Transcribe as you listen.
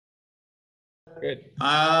Good.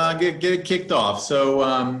 Get it kicked off.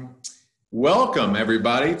 So, welcome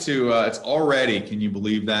everybody to, it's already, can you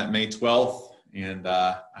believe that, May 12th? And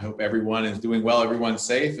I hope everyone is doing well, everyone's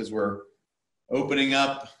safe as we're opening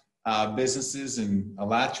up businesses in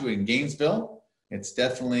Alachua and Gainesville. It's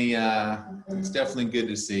definitely good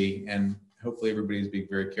to see, and hopefully everybody's being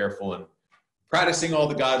very careful and practicing all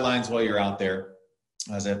the guidelines while you're out there.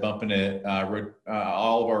 As I bump into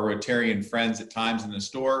all of our Rotarian friends at times in the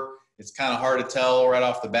store, it's kind of hard to tell right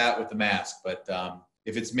off the bat with the mask, but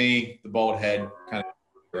if it's me, the bald head, kind of,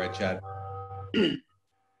 right, Chad?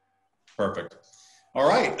 Perfect. All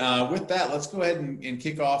right, with that, let's go ahead and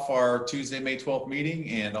kick off our Tuesday, May 12th meeting,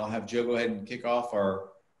 and I'll have Joe go ahead and kick off our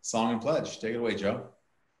song and pledge. Take it away, Joe.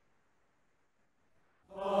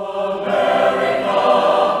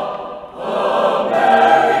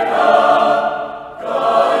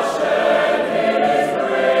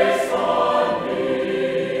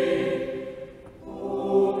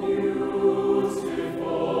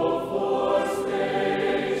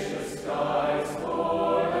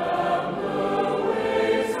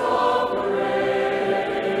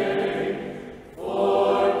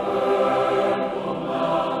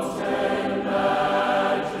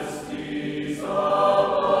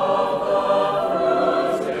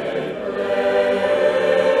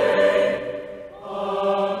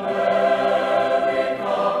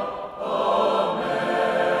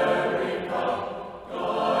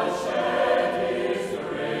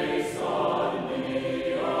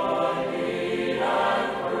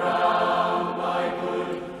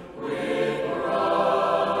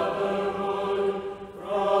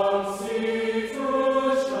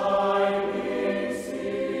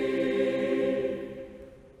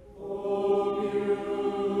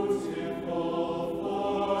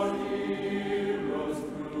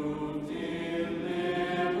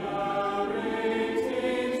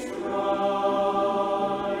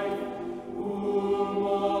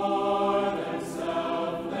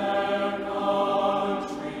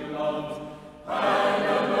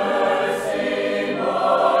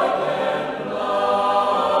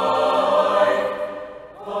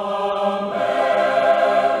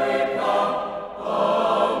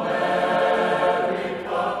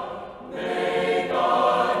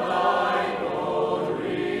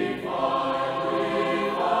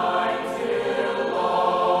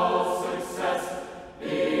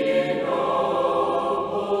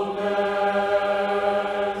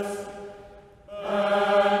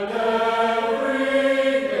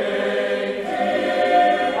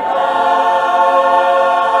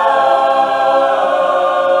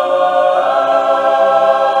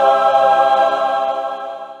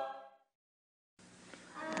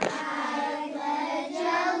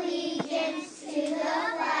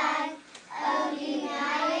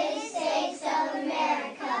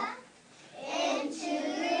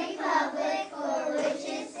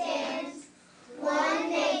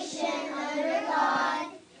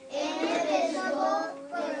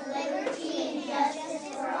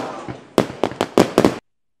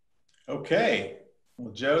 Okay.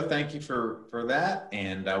 Well, Joe, thank you for that.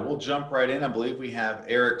 And we'll jump right in. I believe we have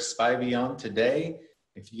Eric Spivey on today.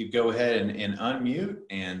 If you could go ahead and unmute,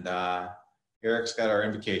 and Eric's got our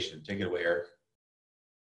invocation. Take it away, Eric.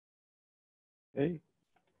 Hey.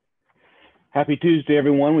 Happy Tuesday,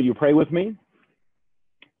 everyone. Will you pray with me?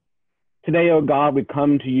 Today, oh God, we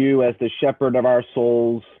come to you as the shepherd of our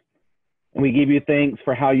souls, and we give you thanks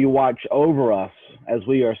for how you watch over us as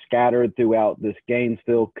we are scattered throughout this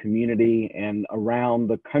Gainesville community and around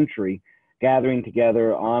the country, gathering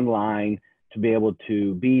together online to be able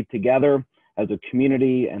to be together as a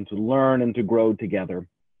community and to learn and to grow together.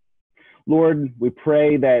 Lord, we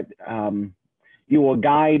pray that you will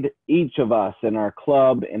guide each of us in our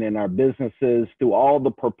club and in our businesses through all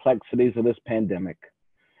the perplexities of this pandemic.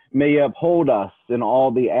 May you uphold us in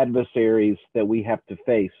all the adversaries that we have to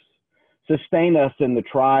face. Sustain us in the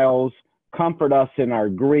trials, comfort us in our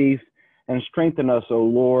grief, and strengthen us, O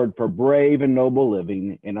Lord, for brave and noble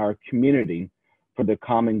living in our community for the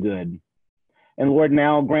common good. And Lord,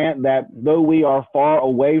 now grant that though we are far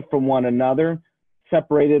away from one another,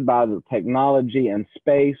 separated by the technology and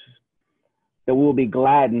space, that we will be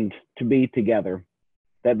gladdened to be together,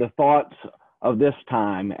 that the thoughts of this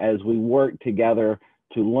time as we work together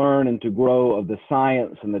to learn and to grow of the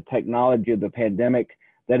science and the technology of the pandemic,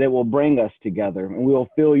 that it will bring us together and we will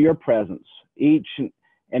feel your presence, each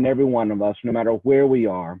and every one of us, no matter where we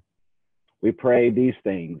are. We pray these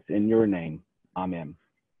things in your name. Amen.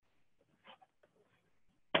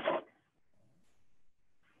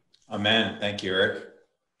 Amen. Thank you, Eric.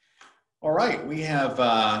 All right, we have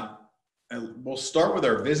we'll start with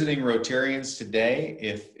our visiting Rotarians today.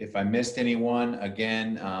 If I missed anyone,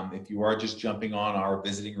 again, if you are just jumping on our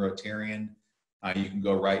visiting Rotarian, you can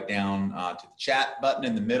go right down to the chat button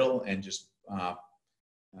in the middle and just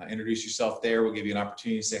introduce yourself there. We'll give you an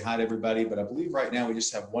opportunity to say hi to everybody. But I believe right now we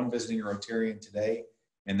just have one visiting Rotarian today,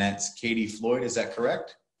 and that's Katie Floyd. Is that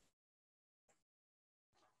correct?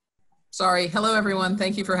 Sorry. Hello, everyone.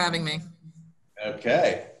 Thank you for having me.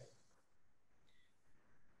 Okay.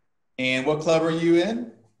 And what club are you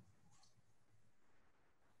in?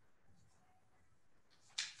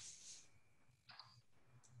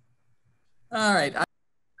 All right.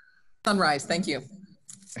 Sunrise. Thank you.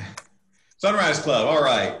 Sunrise Club. All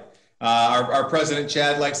right. Our president,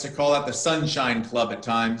 Chad, likes to call that the Sunshine Club at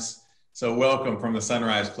times. So welcome from the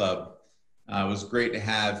Sunrise Club. It was great to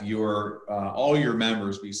have all your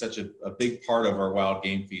members be such a big part of our Wild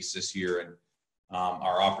Game Feast this year, and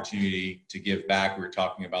our opportunity to give back. We were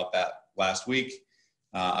talking about that last week,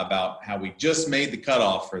 about how we just made the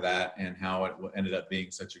cutoff for that and how it ended up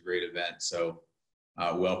being such a great event. So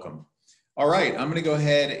welcome. All right, I'm going to go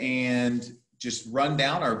ahead and just run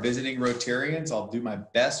down our visiting Rotarians. I'll do my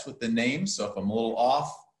best with the names, so if I'm a little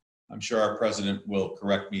off, I'm sure our president will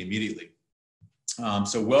correct me immediately.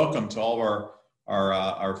 So welcome to all of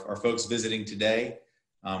our folks visiting today.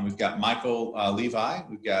 We've got Michael Levi,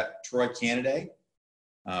 we've got Troy Canaday,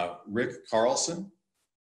 Rick Carlson,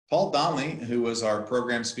 Paul Donnelly, who was our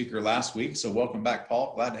program speaker last week. So welcome back,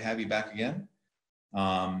 Paul. Glad to have you back again.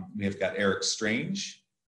 We have got Eric Strange,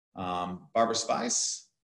 Barbara Spice,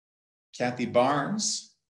 Kathy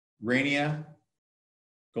Barnes, Rania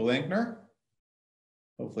Golenkner.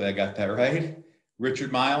 Hopefully I got that right.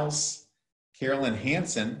 Richard Miles, Carolyn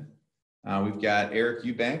Hansen. We've got Eric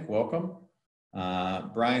Eubank, welcome.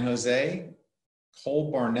 Brian Jose,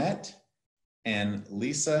 Cole Barnett, and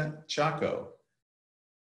Lisa Chaco.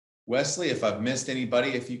 Wesley, if I've missed anybody,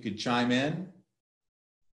 if you could chime in.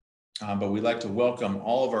 But we'd like to welcome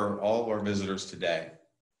all of our visitors today.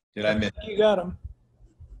 Did I miss? You got them.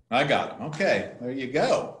 I got them. Okay, there you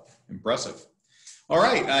go. Impressive. All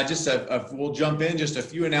right, we'll jump in. Just a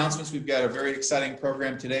few announcements. We've got a very exciting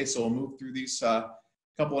program today, so we'll move through these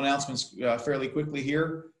couple announcements fairly quickly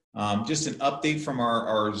here. Just an update from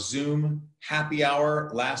our Zoom happy hour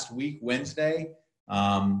last week, Wednesday.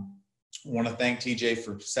 I want to thank TJ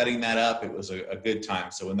for setting that up. It was a good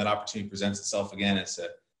time. So when that opportunity presents itself again, it's a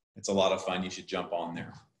lot of fun. You should jump on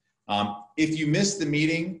there. If you missed the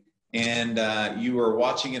meeting and you are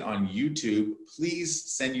watching it on YouTube,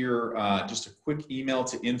 please send your just a quick email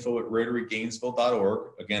to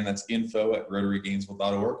info@rotarygainesville.org. Again, that's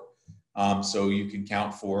info@rotarygainesville.org. So you can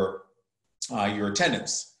count for your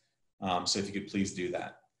attendance. So if you could please do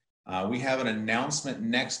that. We have an announcement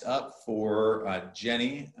next up for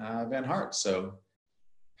Jenny Van Hart. So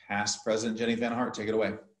past President Jenny Van Hart, take it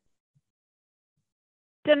away.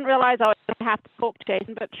 Didn't realize I would have to talk to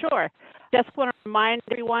Jason, but sure. Just want to remind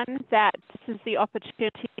everyone that this is the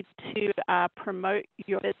opportunity to promote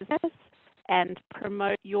your business and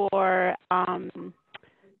promote your,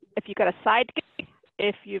 if you've got a side gig,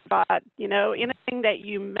 if you've got, anything that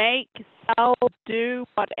you make, sell, do,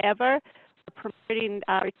 whatever, promoting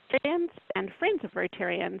Rotarians and friends of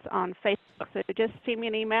Rotarians on Facebook. So just send me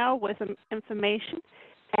an email with some information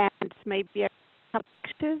and maybe a couple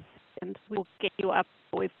pictures, and we'll get you up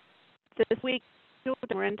with this week and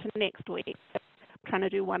we're into next week. So I'm trying to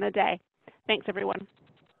do one a day. Thanks, everyone.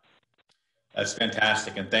 That's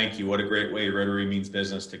fantastic, and thank you. What a great way Rotary Means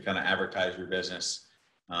Business to kind of advertise your business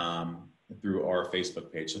through our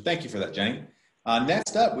Facebook page. So thank you for that, Jenny.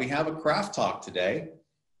 Next up, we have a craft talk today.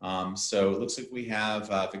 So it looks like we have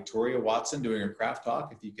Victoria Watson doing a craft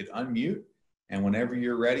talk. If you could unmute, and whenever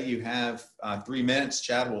you're ready, you have 3 minutes.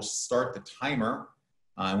 Chad will start the timer,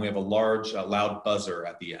 and we have a large, loud buzzer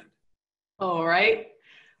at the end. All right.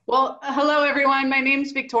 Well, hello, everyone. My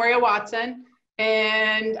name's Victoria Watson,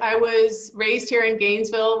 and I was raised here in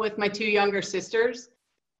Gainesville with my 2 younger sisters.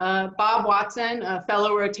 Bob Watson, a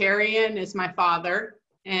fellow Rotarian, is my father,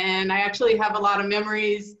 and I actually have a lot of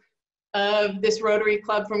memories of this Rotary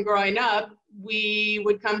Club from growing up. We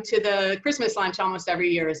would come to the Christmas lunch almost every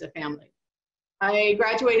year as a family. I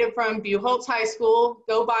graduated from Buchholz High School,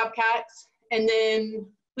 go Bobcats, and then,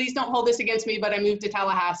 please don't hold this against me, but I moved to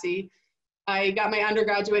Tallahassee. I got my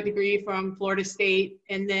undergraduate degree from Florida State,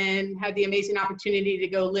 and then had the amazing opportunity to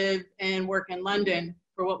go live and work in London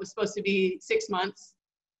for what was supposed to be 6 months.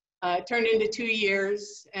 Turned into 2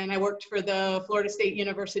 years, and I worked for the Florida State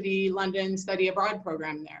University London Study Abroad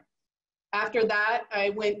program there. After that, I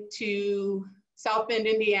went to South Bend,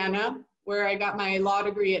 Indiana, where I got my law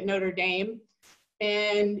degree at Notre Dame.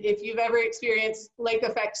 And if you've ever experienced lake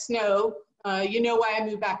effect snow, you know why I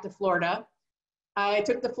moved back to Florida. I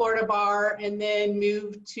took the Florida bar and then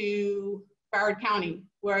moved to Broward County,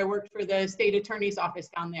 where I worked for the state attorney's office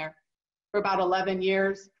down there for about 11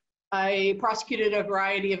 years. I prosecuted a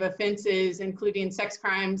variety of offenses, including sex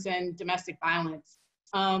crimes and domestic violence.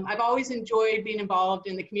 I've always enjoyed being involved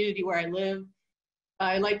in the community where I live.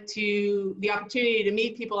 I like the opportunity to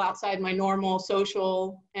meet people outside my normal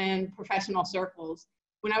social and professional circles.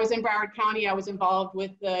 When I was in Broward County, I was involved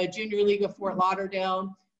with the Junior League of Fort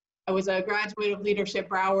Lauderdale. I was a graduate of Leadership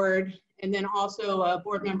Broward, and then also a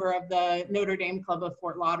board member of the Notre Dame Club of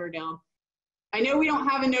Fort Lauderdale. I know we don't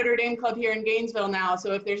have a Notre Dame Club here in Gainesville now,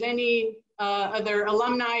 so if there's any other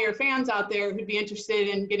alumni or fans out there who'd be interested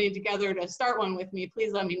in getting together to start one with me,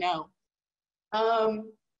 please let me know.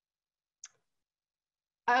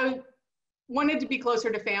 I wanted to be closer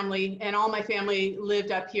to family, and all my family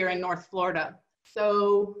lived up here in North Florida.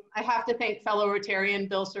 So I have to thank fellow Rotarian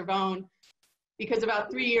Bill Cervone, because about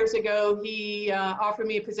 3 years ago, he offered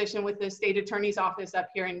me a position with the state attorney's office up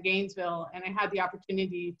here in Gainesville, and I had the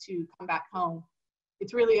opportunity to come back home.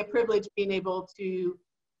 It's really a privilege being able to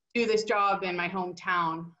do this job in my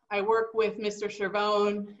hometown. I work with Mr.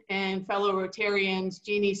 Cervone and fellow Rotarians,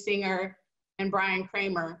 Jeannie Singer and Brian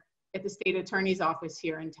Kramer at the state attorney's office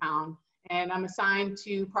here in town. And I'm assigned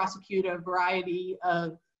to prosecute a variety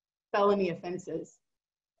of felony offenses.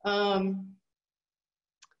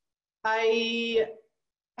 I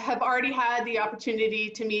have already had the opportunity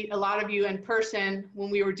to meet a lot of you in person when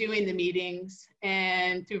we were doing the meetings,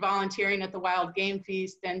 and through volunteering at the Wild Game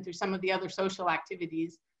Feast and through some of the other social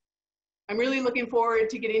activities. I'm really looking forward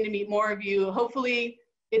to getting to meet more of you. Hopefully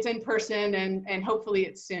it's in person, and hopefully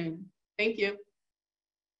it's soon. Thank you.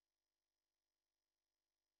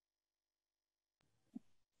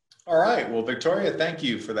 All right. Well, Victoria, thank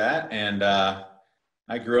you for that. And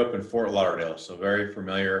I grew up in Fort Lauderdale, so very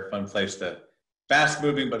familiar, fun place fast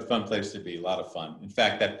moving, but fun place to be, a lot of fun. In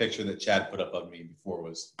fact, that picture that Chad put up of me before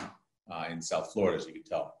was in South Florida, as you can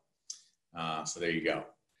tell. So there you go.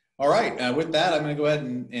 All right. With that, I'm going to go ahead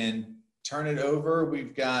and turn it over.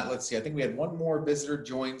 We've got, let's see, I think we had one more visitor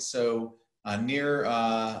join. So near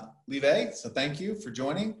Live. So thank you for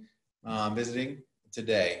joining, visiting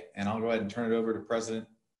today. And I'll go ahead and turn it over to President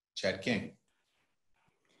Chad King.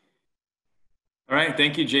 All right,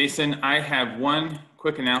 thank you, Jason. I have one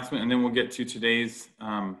quick announcement, and then we'll get to today's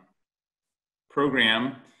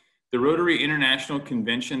program. The Rotary International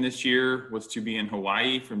Convention this year was to be in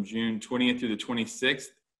Hawaii from June 20th through the 26th.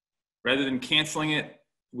 Rather than canceling it,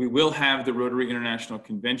 we will have the Rotary International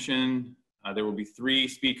Convention. There will be 3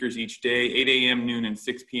 speakers each day, 8 a.m., noon, and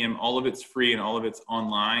 6 p.m. All of it's free and all of it's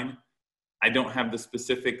online. I don't have the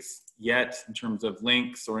specifics yet in terms of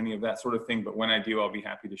links or any of that sort of thing, but when I do, I'll be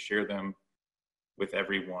happy to share them with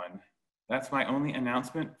everyone. That's my only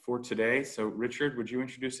announcement for today. So Richard, would you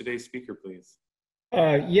introduce today's speaker, please?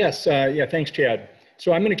 Yes, yeah, thanks, Chad.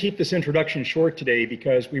 So I'm going to keep this introduction short today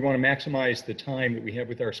because we want to maximize the time that we have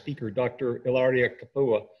with our speaker, Dr. Ilaria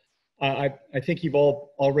Capua. I think you've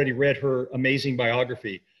all already read her amazing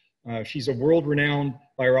biography. She's a world-renowned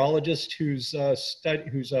virologist who's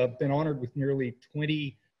been honored with nearly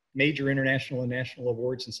 20 major international and national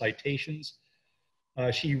awards and citations.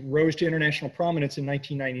 She rose to international prominence in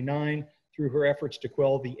 1999 through her efforts to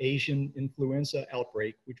quell the Asian influenza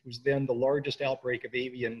outbreak, which was then the largest outbreak of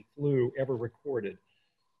avian flu ever recorded.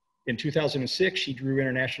 In 2006, she drew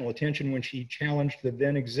international attention when she challenged the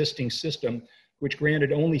then existing system, which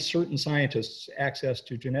granted only certain scientists access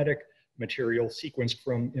to genetic material sequenced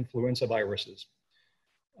from influenza viruses.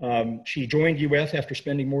 She joined UF after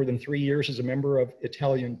spending more than 3 years as a member of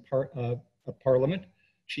Italian Parliament.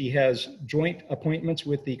 She has joint appointments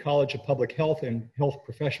with the College of Public Health and Health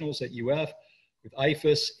Professionals at UF, with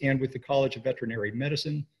IFAS, and with the College of Veterinary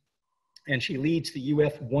Medicine. And she leads the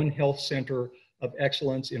UF One Health Center of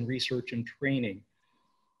Excellence in Research and Training.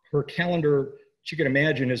 Her calendar, as you can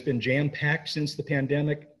imagine, has been jam-packed since the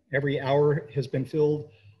pandemic. Every hour has been filled.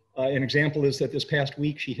 An example is that this past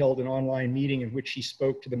week, she held an online meeting in which she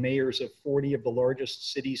spoke to the mayors of 40 of the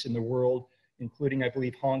largest cities in the world, including, I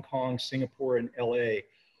believe, Hong Kong, Singapore, and LA.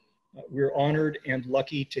 We're honored and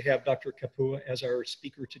lucky to have Dr. Capua as our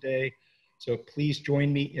speaker today. So please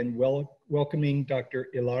join me in welcoming Dr.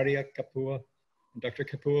 Ilaria Capua. And Dr.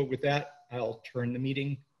 Capua, with that, I'll turn the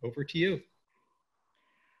meeting over to you.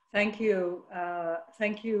 Thank you.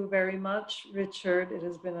 Thank you very much, Richard. It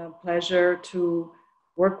has been a pleasure to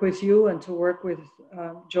work with you and to work with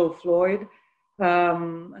Joe Floyd.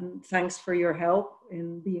 And thanks for your help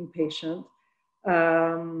in being patient.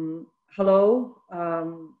 Hello,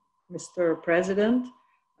 Mr. President,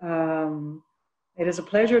 It is a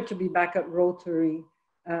pleasure to be back at Rotary.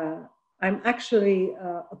 I'm actually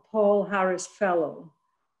a Paul Harris Fellow.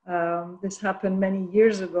 This happened many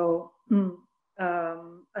years ago.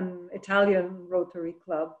 An Italian Rotary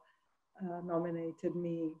Club nominated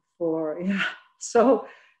me for, yeah. So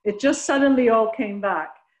it just suddenly all came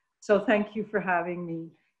back. So thank you for having me.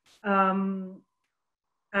 And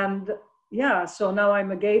yeah, so now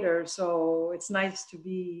I'm a Gator. So it's nice to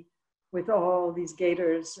be with all these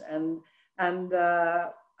Gators. And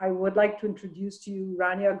I would like to introduce to you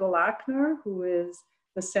Rania Golakner, who is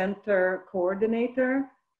the center coordinator,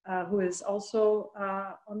 who is also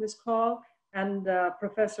on this call, and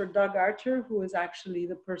Professor Doug Archer, who is actually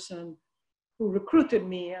the person who recruited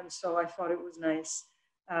me. And so I thought it was nice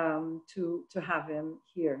to have him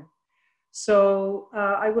here. So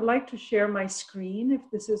I would like to share my screen, if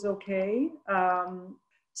this is okay.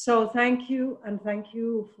 So thank you, and thank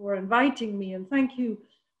you for inviting me, and thank you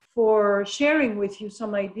for sharing with you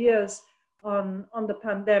some ideas on the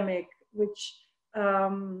pandemic, which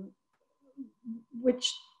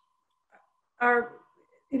are,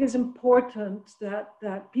 it is important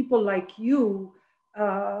that people like you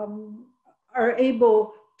are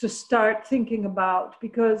able to start thinking about,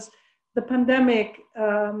 because the pandemic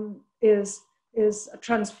is a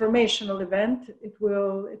transformational event. It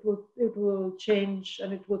will change,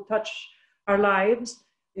 and it will touch our lives.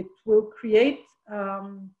 It will create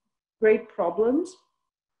great problems,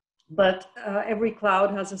 but every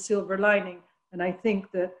cloud has a silver lining. And I think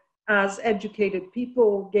that as educated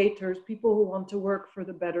people, Gators, people who want to work for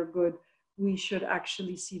the better good, we should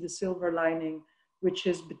actually see the silver lining, which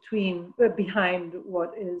is behind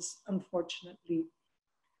what is unfortunately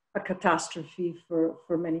a catastrophe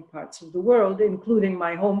for many parts of the world, including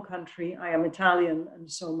my home country. I am Italian,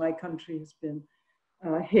 and so my country has been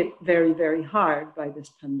hit very, very hard by this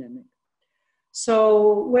pandemic.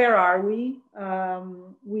 So where are we?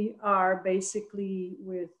 We are basically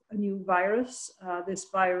with a new virus. This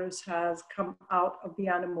virus has come out of the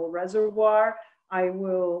animal reservoir. I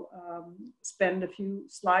will spend a few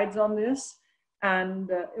slides on this. And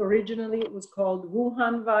originally it was called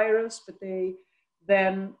Wuhan virus, but they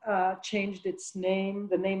then changed its name,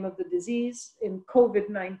 the name of the disease, in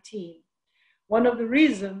COVID-19. One of the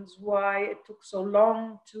reasons why it took so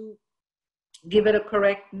long to give it a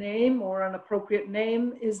correct name or an appropriate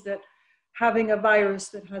name is that having a virus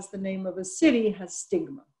that has the name of a city has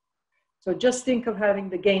stigma. So just think of having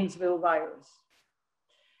the Gainesville virus.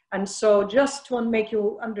 And so just to make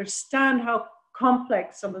you understand how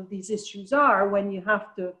complex some of these issues are when you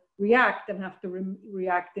have to react and have to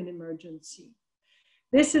react in emergency.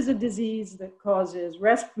 This is a disease that causes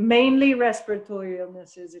mainly respiratory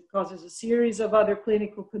illnesses. It causes a series of other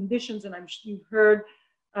clinical conditions, and you've heard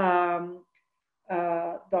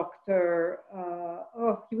Dr.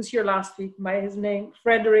 He was here last week, his name,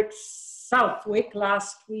 Frederick Southwick,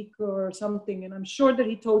 last week or something, and I'm sure that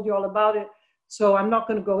he told you all about it. So I'm not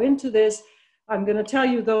going to go into this. I'm going to tell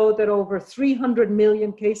you, though, that over 300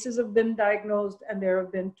 million cases have been diagnosed, and there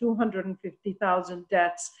have been 250,000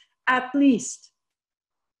 deaths, at least,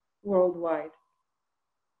 worldwide.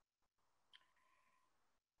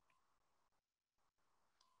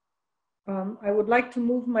 I would like to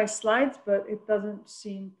move my slides, but it doesn't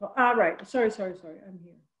seem, right, sorry, I'm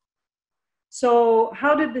here. So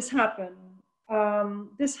how did this happen?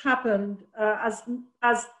 This happened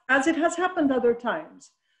as it has happened other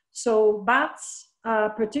times. So bats,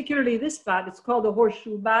 particularly this bat, it's called a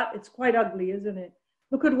horseshoe bat. It's quite ugly, isn't it?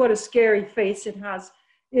 Look at what a scary face it has.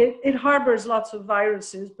 It harbors lots of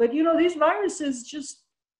viruses, but you know, these viruses just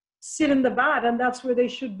sit in the bat, and that's where they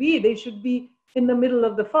should be. They should be in the middle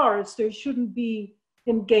of the forest. They shouldn't be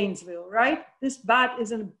in Gainesville, right? This bat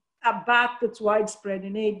is a bat that's widespread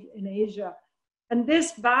in Asia. And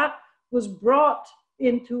this bat was brought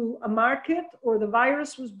into a market, or the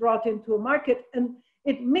virus was brought into a market, and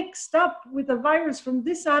it mixed up with a virus from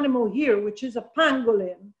this animal here, which is a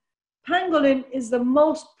pangolin. Pangolin is the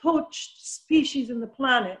most poached species in the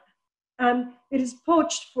planet, and it is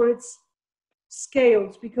poached for its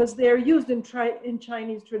scales because they are used in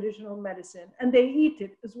Chinese traditional medicine, and they eat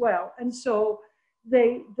it as well. And so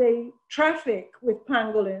they traffic with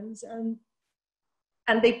pangolins,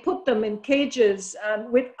 and they put them in cages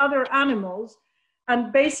with other animals.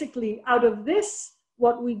 And basically out of this,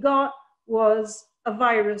 what we got was a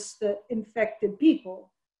virus that infected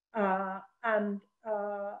people.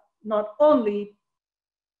 Not only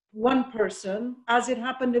one person, as it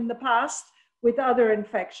happened in the past with other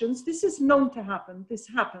infections. This is known to happen. This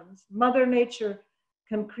happens. Mother Nature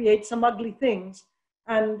can create some ugly things,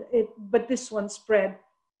 but this one spread,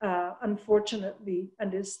 unfortunately,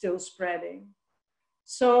 and is still spreading.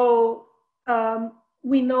 So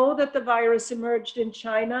We know that the virus emerged in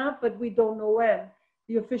China, but we don't know when.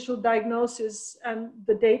 The official diagnosis and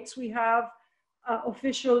the dates we have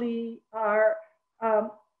officially are,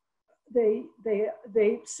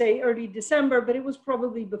 they say early December, but it was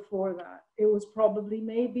probably before that. It was probably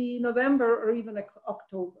maybe November or even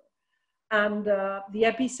October. And the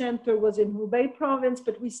epicenter was in Hubei province,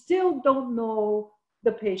 but we still don't know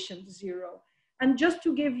the patient zero. And just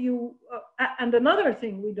to give you, and another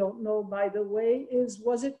thing we don't know, by the way, is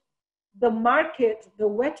was it the market, the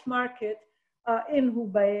wet market in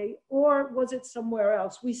Hubei, or was it somewhere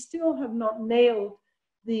else? We still have not nailed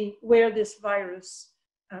where this virus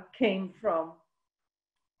came from.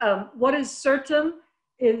 What is certain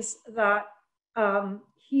is that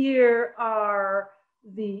here are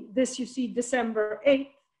this you see December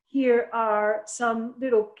 8th. Here are some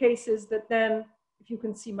little cases that then, if you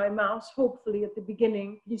can see my mouse, hopefully at the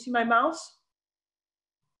beginning. Can you see my mouse?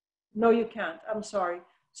 No, you can't. I'm sorry.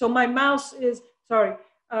 So my mouse is, sorry.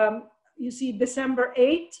 You see December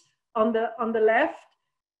 8th on the left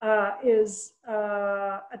is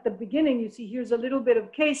at the beginning. You see here's a little bit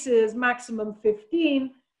of cases, maximum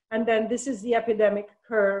 15. And then this is the epidemic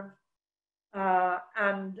curve.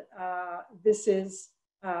 This is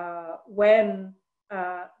when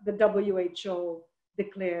the WHO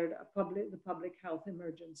declared the public health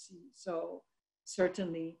emergency. So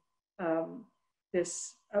certainly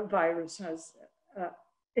this virus has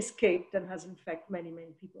escaped and has infected many,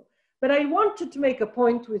 many people. But I wanted to make a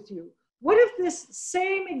point with you. What if this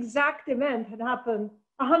same exact event had happened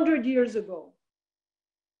 100 years ago?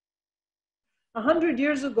 100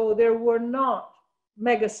 years ago, there were not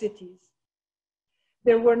mega cities.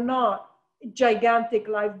 There were not gigantic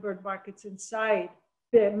live bird markets inside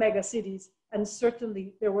the mega cities. And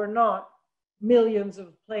certainly there were not millions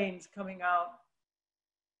of planes coming out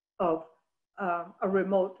of a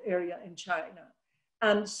remote area in China.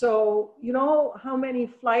 And so, you know how many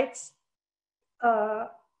flights?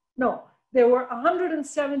 No, there were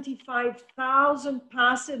 175,000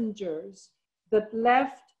 passengers that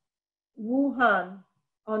left Wuhan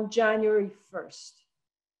on January 1st,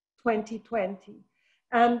 2020.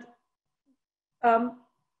 And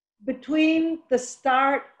between the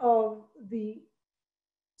start of the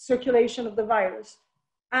circulation of the virus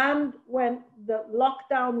and when the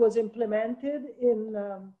lockdown was implemented in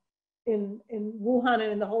Wuhan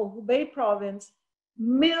and in the whole Hubei province,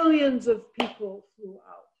 millions of people flew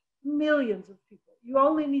out, millions of people. You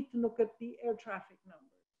only need to look at the air traffic numbers.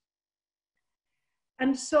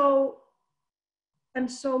 And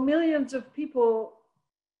so millions of people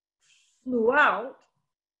flew out,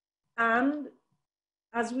 and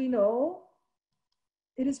as we know,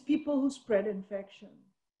 it is people who spread infection.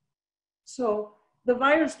 So the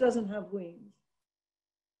virus doesn't have wings.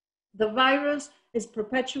 The virus is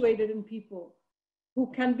perpetuated in people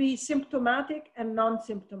who can be symptomatic and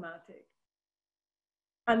non-symptomatic.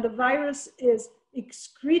 And the virus is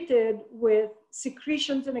excreted with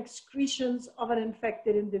secretions and excretions of an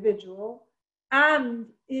infected individual, and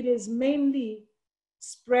it is mainly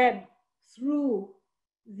spread through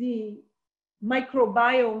the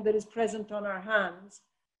microbiome that is present on our hands.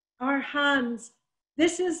 Our hands,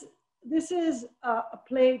 this is a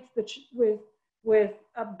plate that with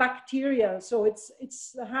a bacteria. So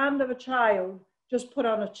it's the hand of a child just put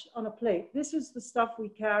on a plate. This is the stuff we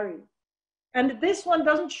carry. And this one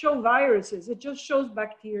doesn't show viruses, it just shows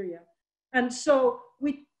bacteria. And so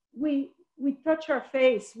we touch our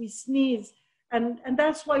face, we sneeze, and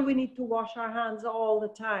that's why we need to wash our hands all the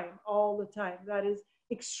time. That is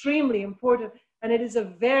extremely important. And it is a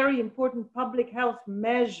very important public health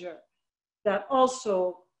measure that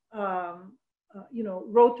also,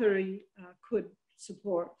 Rotary could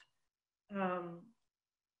support.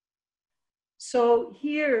 So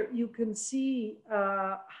here you can see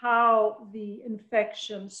how the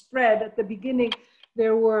infection spread. At the beginning,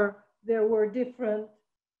 there were different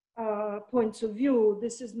points of view.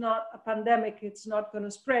 This is not a pandemic, it's not going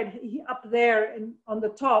to spread. Up there on the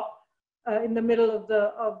top, in the middle of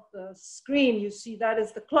the screen, you see that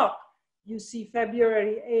is the clock. You see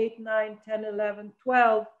February 8, 9, 10, 11,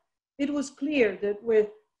 12. It was clear that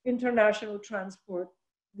with international transport,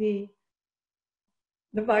 the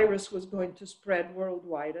virus was going to spread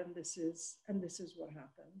worldwide, and this is what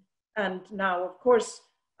happened. And now, of course,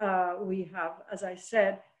 we have, as I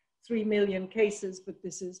said, 3 million cases, but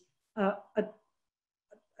this is a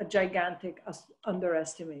gigantic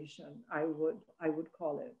underestimation, I would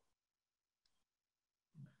call it.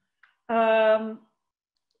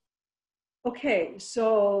 Okay,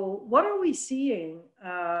 so what are we seeing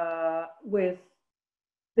with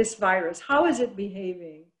this virus? How is it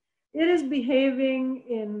behaving? it is behaving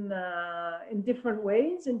in different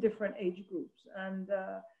ways in different age groups. And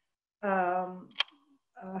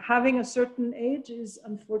having a certain age is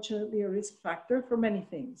unfortunately a risk factor for many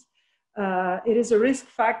things. It is a risk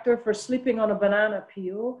factor for slipping on a banana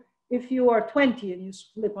peel. If you are 20 and you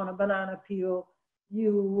slip on a banana peel,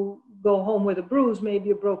 you go home with a bruise,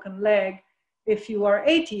 maybe a broken leg. If you are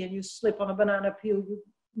 80 and you slip on a banana peel, you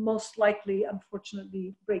most likely,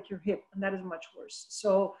 unfortunately, break your hip, and that is much worse.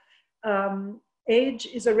 So age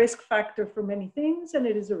is a risk factor for many things, and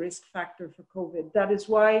it is a risk factor for COVID. That is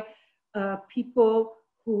why people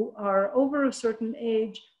who are over a certain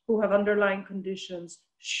age, who have underlying conditions,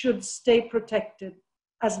 should stay protected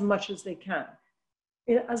as much as they can.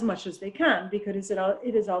 Because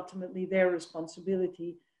it is ultimately their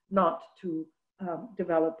responsibility not to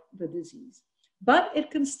develop the disease. But it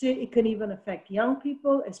can even affect young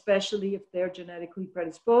people, especially if they're genetically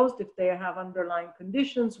predisposed, if they have underlying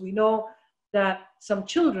conditions. We know that some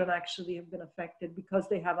children actually have been affected because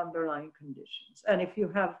they have underlying conditions. And if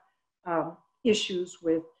you have issues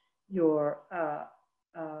with your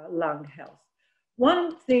lung health.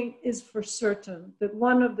 One thing is for certain, that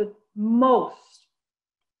one of the most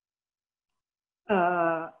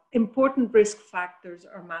important risk factors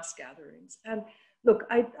are mass gatherings. And look,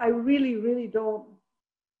 I really, really don't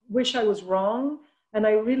wish I was wrong, and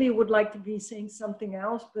I really would like to be saying something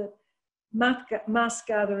else, but mass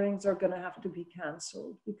gatherings are going to have to be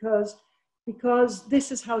canceled because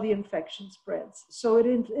this is how the infection spreads. So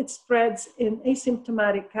it spreads in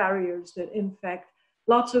asymptomatic carriers that infect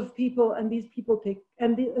lots of people, and these people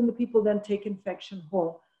the people then take infection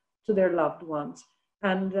home to their loved ones.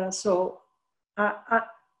 And so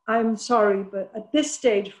I'm sorry, but at this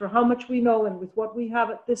stage, for how much we know and with what we have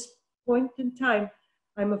at this point in time,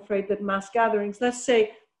 I'm afraid that mass gatherings, let's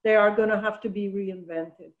say, they are going to have to be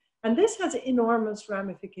reinvented. And this has enormous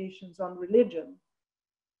ramifications on religion,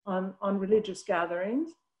 on religious gatherings,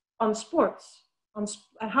 on sports.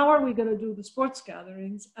 How are we going to do the sports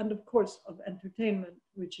gatherings? And of course, of entertainment,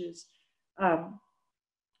 which is one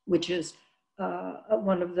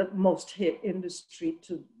of the most hit industry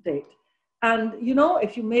to date. And you know,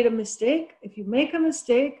 if you make a mistake,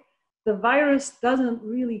 the virus doesn't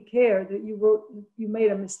really care that you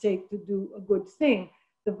made a mistake to do a good thing.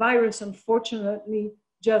 The virus, unfortunately,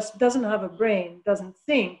 just doesn't have a brain, doesn't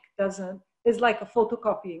think, is like a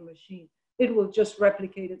photocopying machine. It will just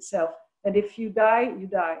replicate itself. And if you die, you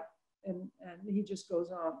die. And he just goes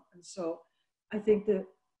on. And so I think that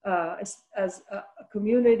as a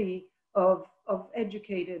community of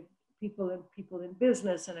educated people in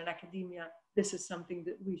business and in academia, this is something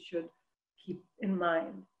that we should keep in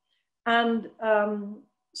mind. And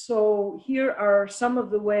so here are some of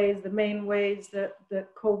the main ways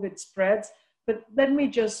that COVID spreads. But let me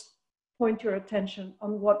just point your attention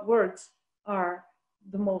on what words are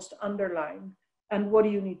the most underlined. And what do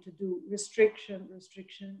you need to do? Restriction,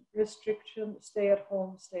 restriction, restriction, stay at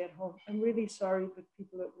home, stay at home. I'm really sorry, but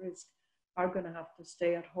people at risk are going to have to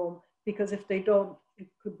stay at home, because if they don't, it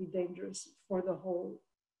could be dangerous for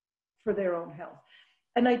their own health.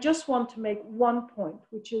 And I just want to make one point,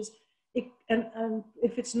 which is, and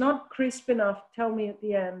if it's not crisp enough, tell me at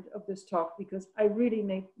the end of this talk, because I really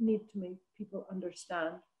need to make people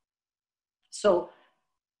understand. So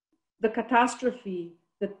the catastrophe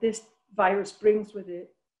that this virus brings with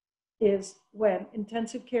it is when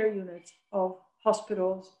intensive care units of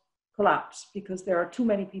hospitals collapse because there are too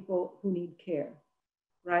many people who need care,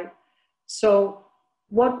 right? So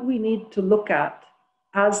what we need to look at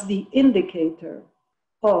as the indicator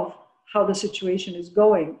of how the situation is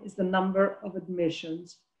going is the number of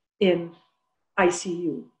admissions in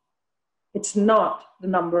ICU. It's not the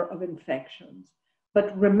number of infections.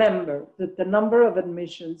 But remember that the number of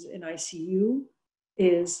admissions in ICU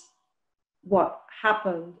is what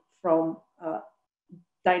happened from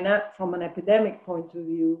an epidemic point of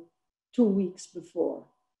view 2 weeks before.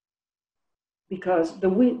 Because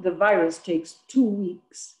the virus takes 2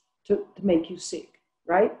 weeks to make you sick,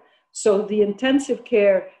 right? So the intensive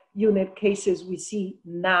care unit cases we see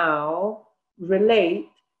now relate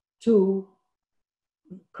to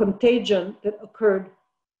contagion that occurred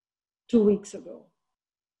 2 weeks ago.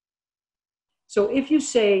 So if you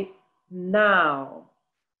say now,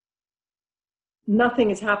 nothing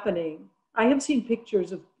is happening. I have seen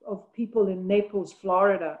pictures of people in Naples,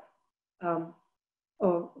 Florida,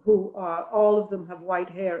 who are, all of them have white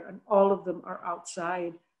hair and all of them are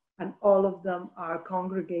outside and all of them are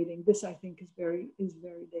congregating. This, I think, is very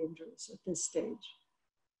dangerous at this stage.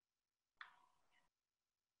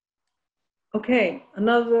 Okay,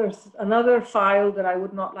 another file that I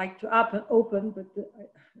would not like to open, but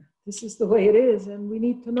this is the way it is, and we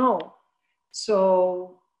need to know.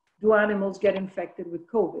 So do animals get infected with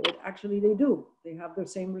COVID? Actually, they do. They have the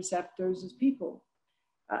same receptors as people.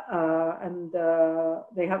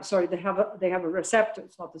 They have a receptor.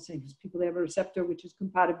 It's not the same as people. They have a receptor which is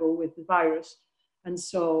compatible with the virus. And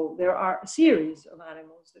so there are a series of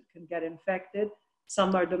animals that can get infected.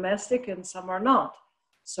 Some are domestic and some are not.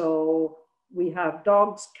 So we have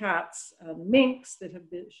dogs, cats, and minks that have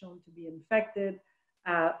been shown to be infected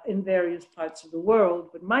in various parts of the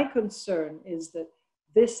world. But my concern is that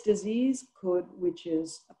this disease could, which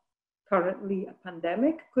is currently a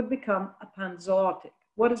pandemic, could become a panzootic.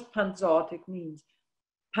 What does panzootic mean?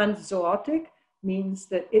 Panzootic means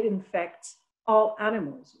that it infects all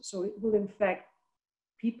animals. So it will infect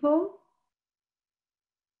people,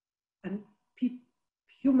 and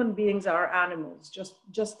human beings are animals,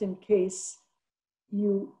 just in case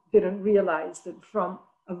you didn't realize that from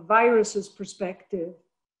a virus's perspective,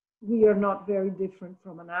 we are not very different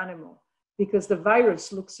from an animal, because the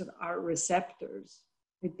virus looks at our receptors.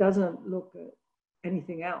 It doesn't look at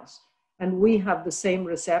anything else. And we have the same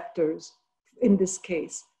receptors in this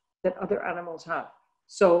case that other animals have.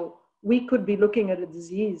 So we could be looking at a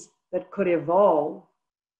disease that could evolve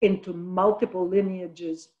into multiple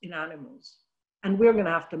lineages in animals. And we're gonna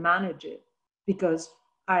have to manage it, because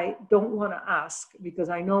I don't wanna ask, because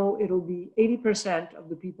I know it'll be 80% of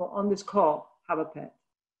the people on this call have a pet.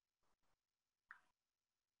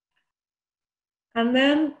 And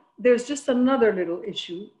then there's just another little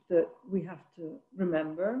issue that we have to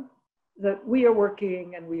remember, that we are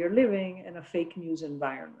working and we are living in a fake news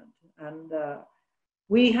environment. And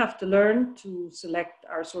we have to learn to select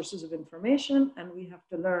our sources of information, and we have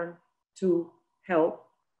to learn to help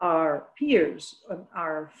our peers and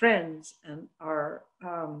our friends and our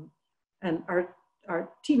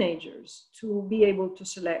teenagers to be able to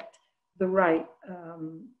select the right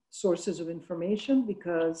sources of information,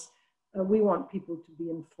 because we want people to be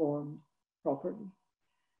informed properly.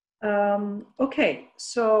 Okay,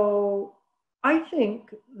 so I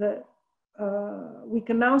think that we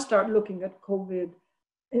can now start looking at COVID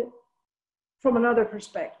from another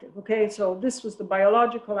perspective. Okay, so this was the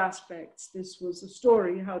biological aspects. This was the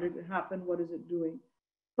story. How did it happen? What is it doing?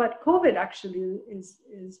 But COVID actually is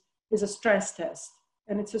a stress test,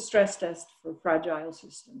 and it's a stress test for fragile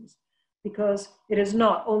systems, because it is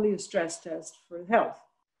not only a stress test for health.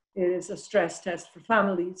 It is a stress test for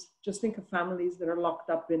families. Just think of families that are locked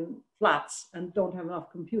up in flats and don't have enough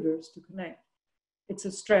computers to connect. It's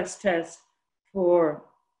a stress test for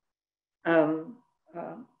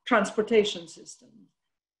transportation systems.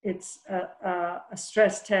 It's a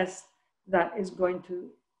stress test that is going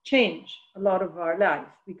to change a lot of our life,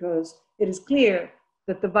 because it is clear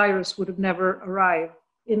that the virus would have never arrived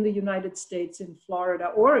in the United States, in Florida,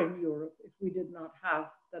 or in Europe if we did not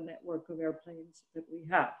have the network of airplanes that we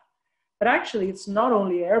have. But actually, it's not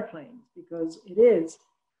only airplanes, because it is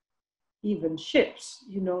even ships.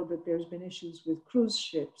 You know that there's been issues with cruise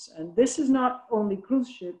ships. And this is not only cruise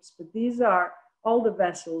ships, but these are all the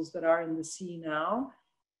vessels that are in the sea now.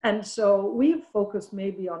 And so we've focused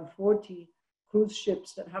maybe on 40 cruise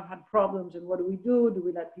ships that have had problems. And what do? Do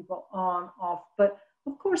we let people on, off? But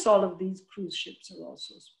of course, all of these cruise ships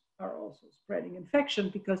are also spreading infection,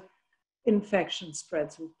 because infection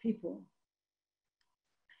spreads with people.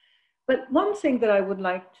 But one thing that I would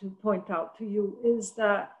like to point out to you is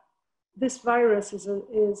that this virus is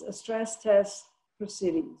a stress test for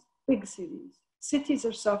cities, big cities. Cities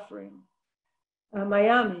are suffering.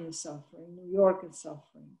 Miami is suffering. New York is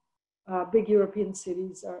suffering. Big European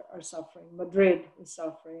cities are suffering. Madrid is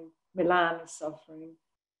suffering. Milan is suffering.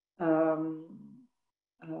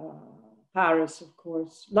 Paris, of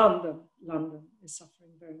course. London is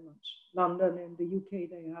suffering very much. London in the UK,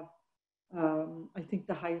 they have, I think,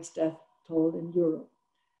 the highest death toll in Europe.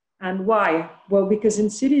 And why? Well, because in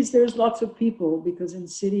cities, there's lots of people, because in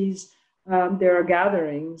cities, there are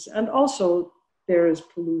gatherings, and also there is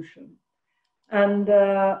pollution. And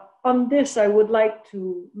on this, I would like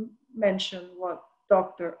to mention what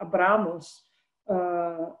Dr. Dr.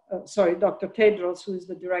 Tedros, who is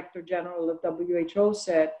the Director General of WHO,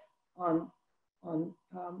 said on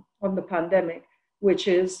the pandemic, which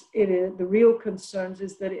is, the real concerns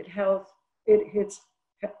is that it hits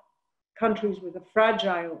countries with a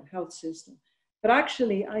fragile health system. But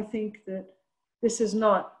actually, I think that this is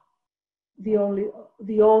not the only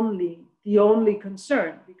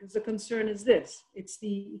concern, because the concern is this: it's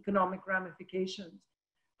the economic ramifications.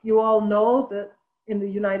 You all know that in the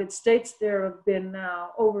United States, there have been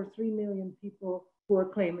now over 3 million people who are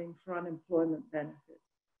claiming for unemployment benefits.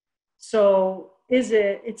 So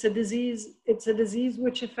it's a disease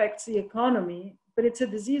which affects the economy, but it's a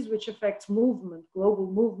disease which affects movement, global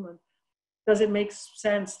movement. Does it make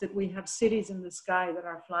sense that we have cities in the sky that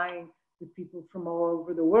are flying with people from all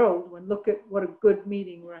over the world, when look at what a good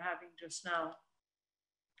meeting we're having just now.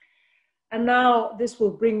 And now this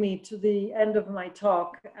will bring me to the end of my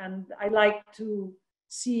talk, and I like to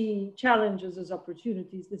see challenges as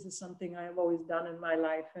opportunities. This is something I have always done in my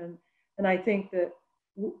life, and I think that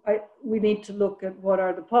we need to look at what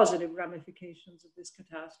are the positive ramifications of this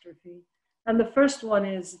catastrophe. And the first one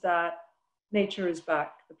is that nature is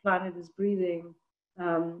back. The planet is breathing.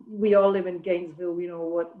 We all live in Gainesville. We know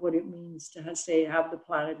what it means to have the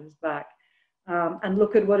planet is back. And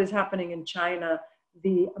look at what is happening in China.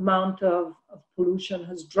 The amount of pollution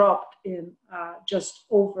has dropped in just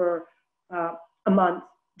over a month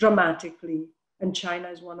dramatically. And China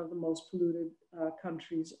is one of the most polluted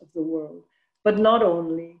countries of the world. But not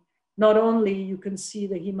only you can see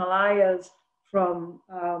the Himalayas from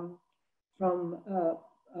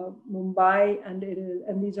Mumbai,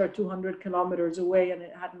 and these are 200 kilometers away, and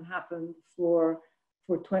it hadn't happened for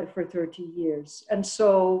 30 years. And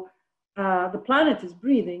so the planet is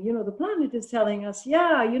breathing. You know, the planet is telling us,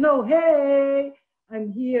 yeah, you know, hey,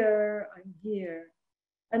 I'm here.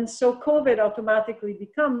 And so COVID automatically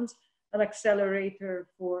becomes an accelerator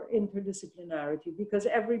for interdisciplinarity, because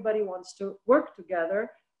everybody wants to work together,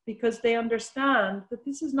 because they understand that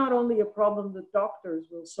this is not only a problem that doctors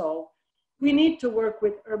will solve. We need to work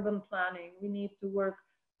with urban planning. We need to work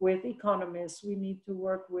with economists. We need to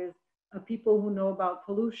work with people who know about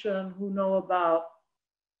pollution, who know about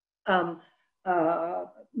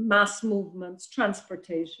mass movements,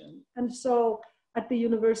 transportation. And so at the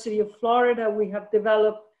University of Florida, we have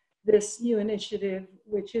developed this new initiative,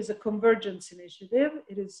 which is a convergence initiative.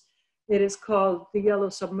 It is called the Yellow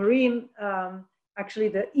Submarine, actually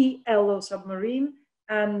the ELO Submarine.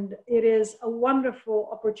 And it is a wonderful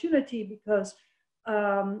opportunity because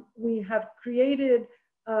we have created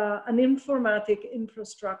an informatic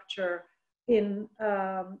infrastructure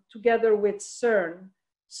together with CERN.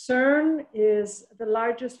 CERN is the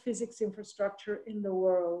largest physics infrastructure in the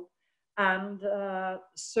world. And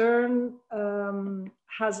CERN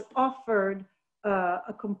has offered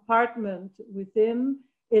a compartment within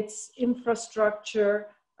its infrastructure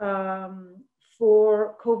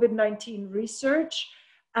for COVID-19 research.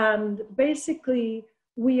 And basically,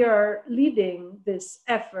 we are leading this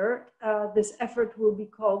effort. This effort will be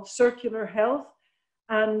called Circular Health,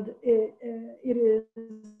 and it is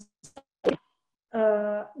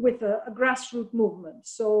with a grassroots movement.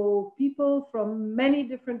 So people from many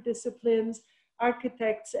different disciplines,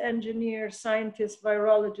 architects, engineers, scientists,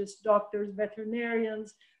 virologists, doctors,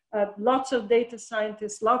 veterinarians, lots of data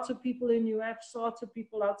scientists, lots of people in UF, lots of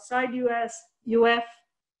people outside UF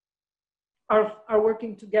are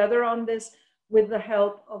working together on this with the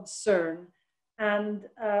help of CERN. And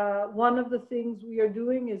one of the things we are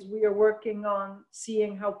doing is we are working on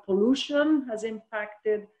seeing how pollution has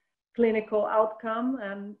impacted clinical outcome,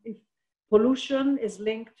 and if pollution is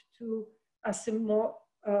linked to a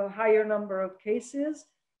higher number of cases.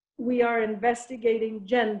 We are investigating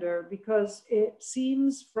gender, because it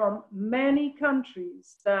seems from many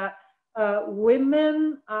countries that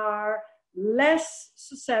women are less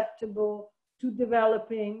susceptible to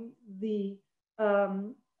developing the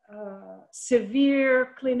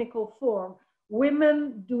severe clinical form.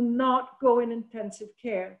 Women do not go in intensive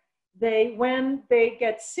care. When they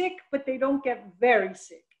get sick, but they don't get very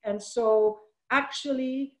sick. And so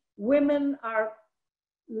actually women are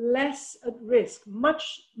less at risk,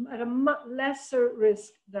 at a much lesser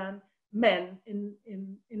risk than men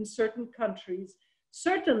in certain countries.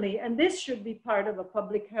 Certainly, and this should be part of a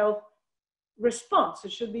public health response.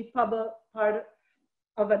 It should be part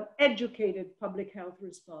of an educated public health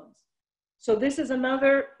response. So this is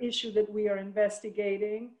another issue that we are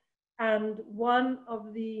investigating. And one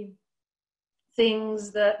of the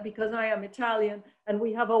things that, because I am Italian and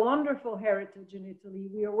we have a wonderful heritage in Italy,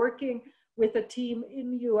 we are working with a team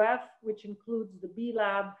in UF, which includes the B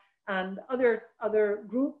Lab and other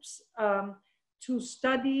groups, to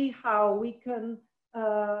study how we can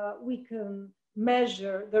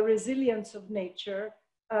measure the resilience of nature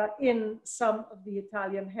in some of the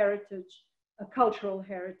Italian heritage, cultural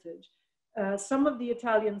heritage. Some of the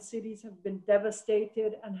Italian cities have been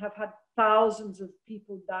devastated and have had thousands of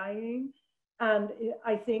people dying. And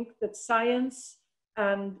I think that science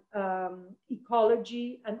and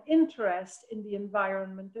ecology and interest in the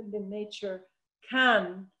environment and in nature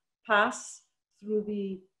can pass through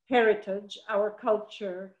the heritage, our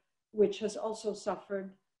culture, which has also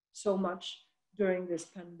suffered so much during this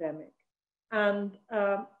pandemic. And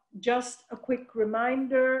just a quick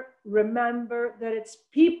reminder, remember that it's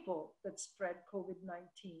people that spread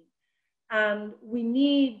COVID-19. And we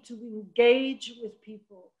need to engage with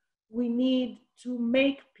people. We need to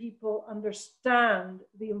make people understand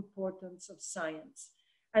the importance of science.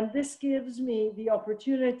 And this gives me the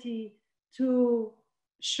opportunity to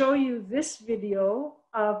show you this video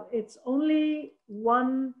of, it's only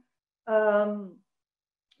 1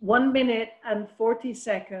 minute and 40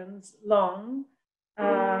 seconds long.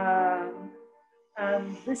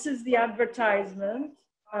 And this is the advertisement.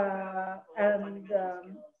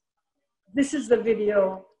 This is the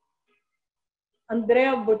video.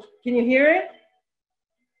 Andrea, but can you hear it?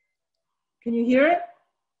 Can you hear it?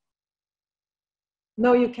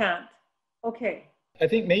 No, you can't. Okay. I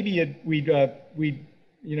think maybe we'd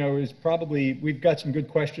you know, is probably, we've got some good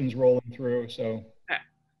questions rolling through, so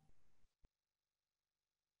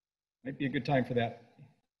might be a good time for that.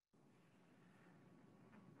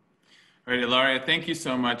 All right, Ilaria, thank you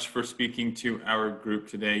so much for speaking to our group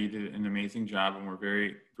today. You did an amazing job, and we're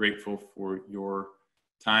very grateful for your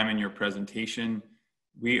time and your presentation.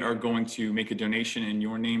 We are going to make a donation in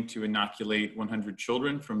your name to inoculate 100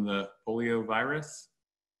 children from the polio virus.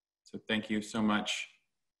 So thank you so much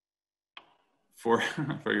for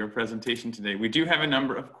your presentation today. We do have a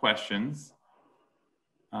number of questions.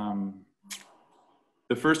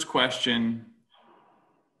 The first question,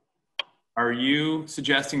 are you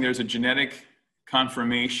suggesting there's a genetic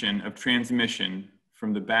confirmation of transmission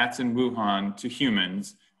from the bats in Wuhan to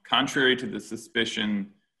humans, contrary to the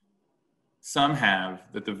suspicion some have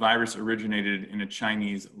that the virus originated in a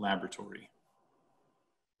Chinese laboratory?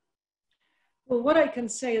 Well, what I can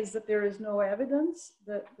say is that there is no evidence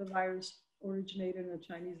that the virus originated in a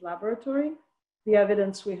Chinese laboratory. The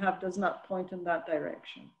evidence we have does not point in that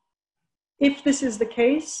direction. If this is the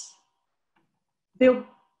case, they'll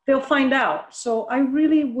find out. So I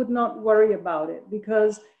really would not worry about it,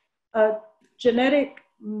 because genetic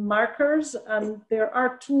markers, and there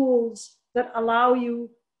are tools that allow you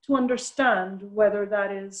to understand whether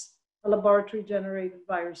that is a laboratory generated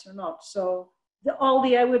virus or not. So all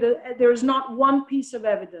the evidence, there's not one piece of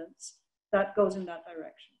evidence that goes in that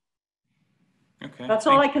direction. Okay. That's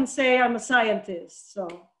all I can say. I'm a scientist, so.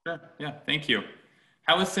 Sure. Yeah, thank you.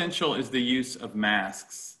 How essential is the use of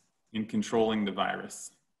masks in controlling the virus?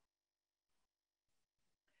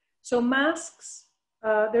 So masks,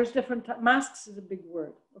 there's different, masks is a big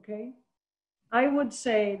word, okay? I would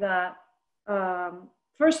say that,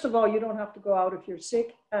 first of all, you don't have to go out if you're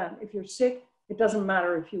sick. And if you're sick, it doesn't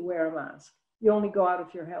matter if you wear a mask. You only go out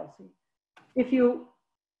if you're healthy. If you,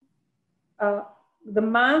 the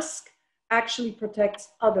mask actually protects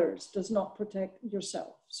others, does not protect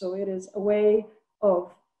yourself. So it is a way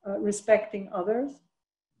of respecting others.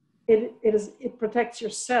 It protects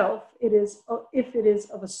yourself. It is, if it is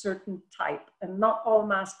of a certain type, and not all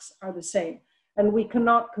masks are the same. And we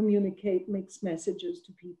cannot communicate mixed messages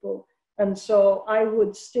to people. And so I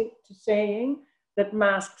would stick to saying that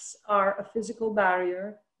masks are a physical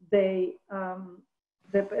barrier. And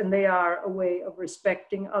they are a way of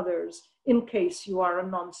respecting others in case you are a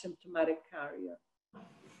non-symptomatic carrier.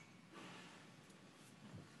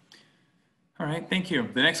 All right, thank you.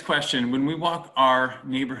 The next question, when we walk our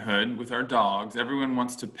neighborhood with our dogs, everyone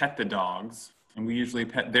wants to pet the dogs, and we usually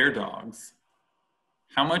pet their dogs.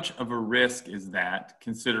 How much of a risk is that,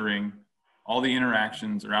 considering all the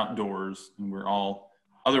interactions are outdoors and we're all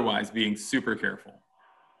otherwise being super careful?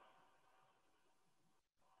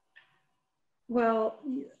 Well,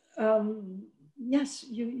 yes,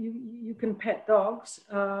 you can pet dogs,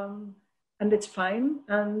 and it's fine.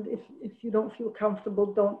 And if you don't feel comfortable,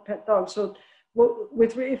 don't pet dogs. So,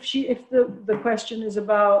 if the question is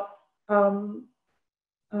about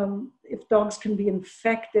if dogs can be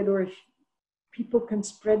infected, or if people can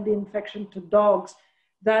spread the infection to dogs,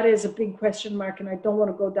 that is a big question mark, and I don't want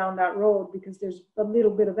to go down that road because there's a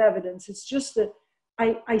little bit of evidence. It's just that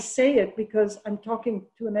I say it because I'm talking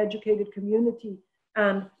to an educated community,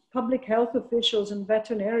 and public health officials and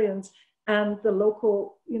veterinarians and the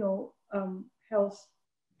local, health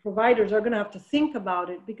providers are going to have to think about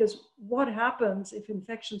it, because what happens if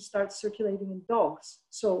infection starts circulating in dogs?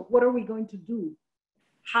 So what are we going to do?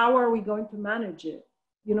 How are we going to manage it?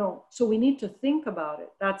 So we need to think about it.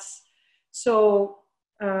 That's so.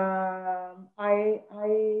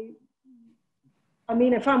 I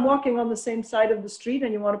mean, if I'm walking on the same side of the street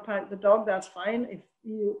and you want to pat the dog, that's fine.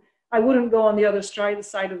 I wouldn't go on the other side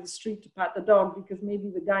of the street to pat the dog, because maybe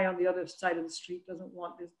the guy on the other side of the street doesn't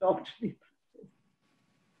want this dog to be patted.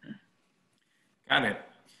 Got it.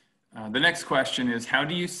 The next question is, how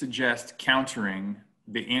do you suggest countering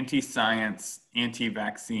the anti-science,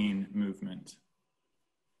 anti-vaccine movement?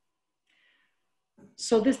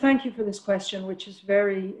 Thank you for this question, which is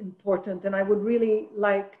very important. And I would really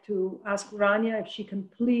like to ask Rania if she can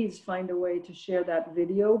please find a way to share that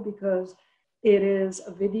video, because it is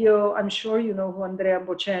a video, I'm sure you know who Andrea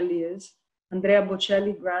Bocelli is. Andrea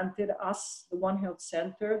Bocelli granted us, the One Health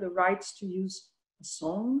Center, the rights to use a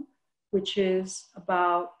song, which is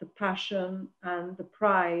about the passion and the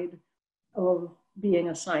pride of being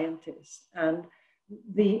a scientist. And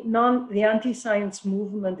the anti-science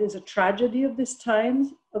movement is a tragedy of these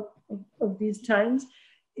times.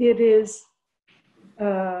 It is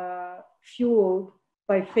fueled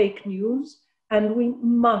by fake news, and we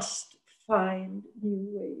must find new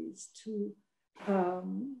ways to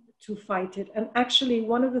fight it. And actually,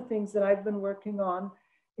 one of the things that I've been working on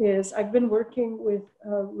is I've been working with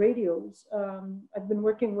radios. I've been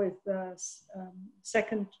working with the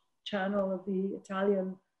second channel of the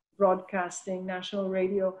Italian broadcasting national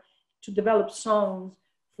radio to develop songs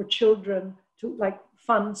for children, to like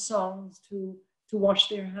fun songs to wash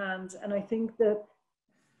their hands. And I think that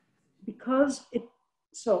because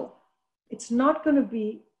it's not going to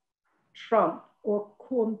be Trump or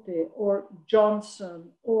Conte or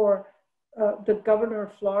Johnson or the governor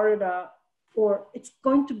of Florida, or it's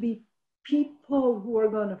going to be people who are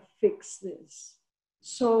going to fix this.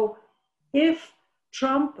 So if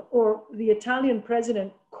Trump or the Italian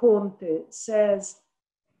president Conte says,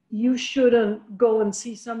 you shouldn't go and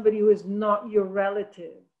see somebody who is not your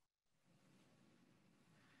relative,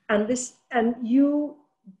 and you,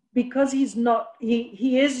 because he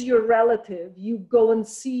is your relative, you go and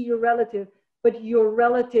see your relative, but your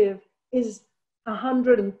relative is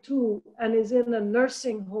 102 and is in a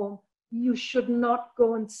nursing home, you should not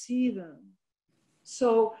go and see them.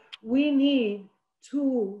 So we need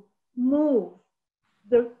to move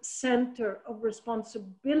the center of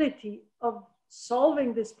responsibility of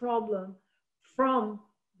solving this problem from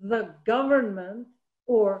the government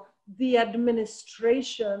or the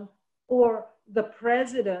administration or the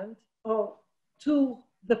president to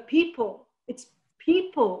the people. It's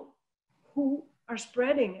people who are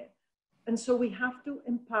spreading it. And so we have to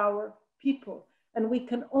empower people. And we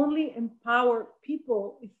can only empower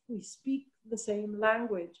people if we speak the same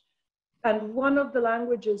language. And one of the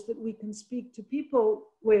languages that we can speak to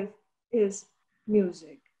people with is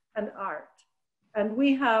music and art. And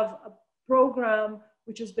we have a program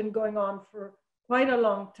which has been going on for quite a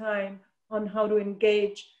long time on how to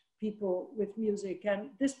engage people with music. And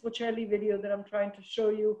this Bocelli video that I'm trying to show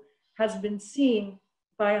you has been seen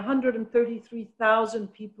by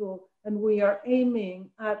 133,000 people, and we are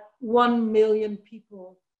aiming at 1 million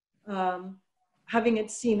people having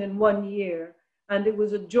it seen in 1 year. And it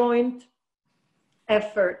was a joint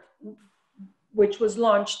effort which was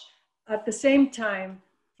launched at the same time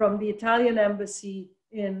from the Italian embassy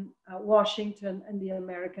in Washington and the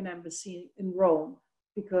American embassy in Rome,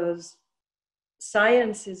 because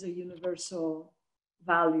science is a universal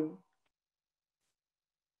value.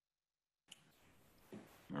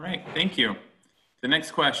 All right, thank you. The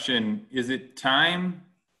next question, is it time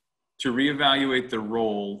to reevaluate the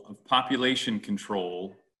role of population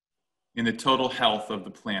control in the total health of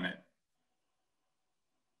the planet?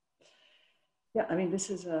 Yeah, I mean, this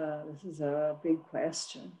is a big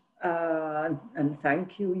question, and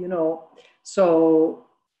thank you. You know, so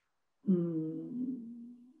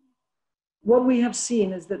what we have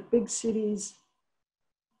seen is that big cities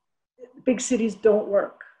don't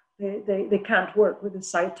work. They can't work with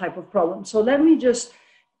this type of problem. So let me just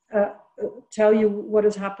tell you what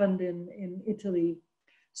has happened in Italy.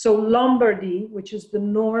 So Lombardy, which is the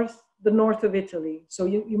north of Italy. So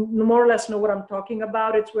you more or less know what I'm talking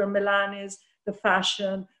about. It's where Milan is, the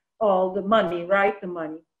fashion, all the money, right? The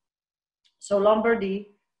money. So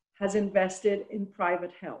Lombardy has invested in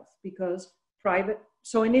private health because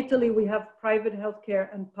so in Italy, we have private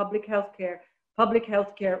healthcare and public healthcare. Public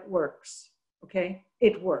healthcare works, okay?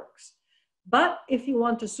 It works. But if you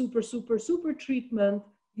want a super treatment,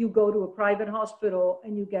 you go to a private hospital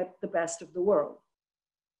and you get the best of the world.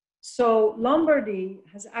 So Lombardy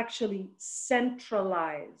has actually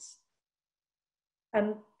centralized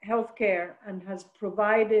and healthcare and has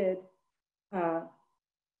provided a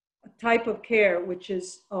type of care which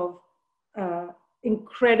is of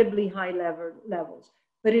incredibly high levels,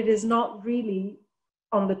 but it is not really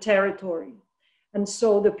on the territory. And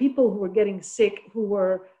so the people who were getting sick, who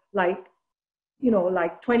were like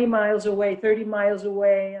 20 miles away, 30 miles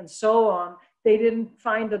away, and so on, they didn't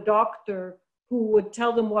find a doctor who would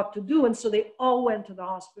tell them what to do. And so they all went to the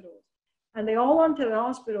hospitals. And they all went to the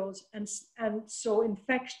hospitals, and so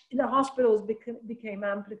the hospitals became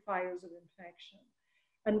amplifiers of infection.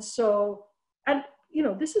 And so, and you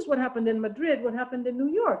know, this is what happened in Madrid, what happened in New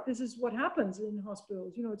York. This is what happens in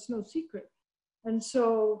hospitals. You know, it's no secret. And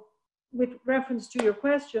so with reference to your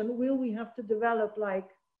question, will we have to develop like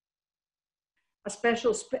a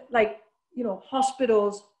special, like, you know,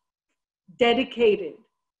 hospitals dedicated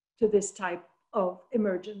to this type of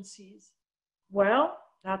emergencies? Well,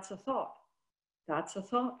 that's a thought. That's a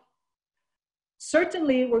thought.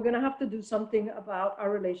 Certainly, we're going to have to do something about our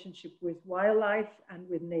relationship with wildlife and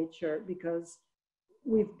with nature, because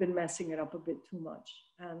we've been messing it up a bit too much.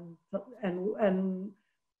 And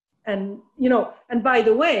you know, and by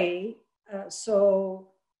the way,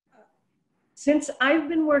 since I've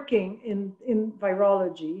been working in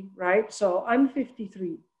virology, right? So I'm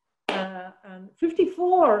 53 and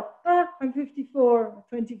 54. I'm 54,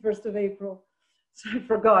 21st of April. So I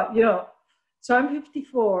forgot, you know. So I'm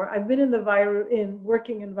 54. I've been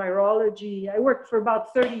working in virology. I worked for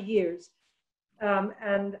about 30 years,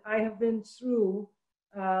 and I have been through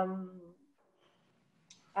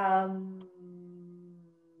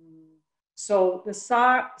so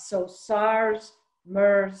SARS,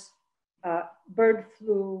 MERS, bird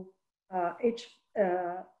flu,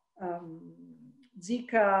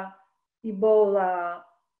 Zika, Ebola.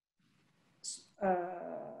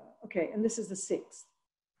 Okay, and this is the 6th.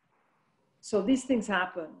 So these things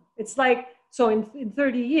happen. It's like, so in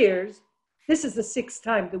 30 years, this is the 6th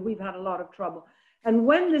time that we've had a lot of trouble. And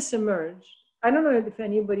when this emerged, I don't know if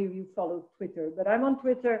anybody of you follow Twitter, but I'm on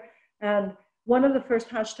Twitter, and one of the first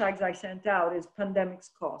hashtags I sent out is pandemics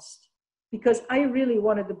cost, because I really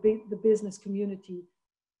wanted the business community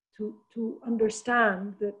to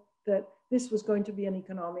understand that this was going to be an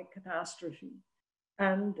economic catastrophe.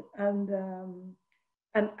 And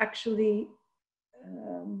actually,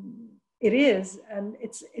 it is, and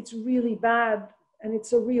it's really bad, and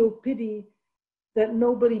it's a real pity that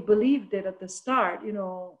nobody believed it at the start. You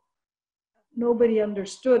know, nobody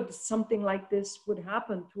understood something like this would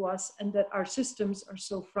happen to us, and that our systems are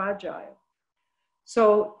so fragile.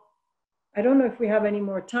 So I don't know if we have any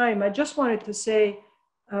more time. I just wanted to say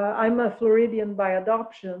I'm a Floridian by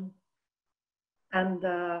adoption, and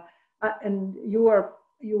you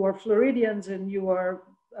are Floridians, and you are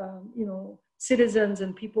you know, citizens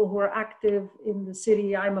and people who are active in the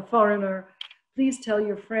city. I'm a foreigner. Please tell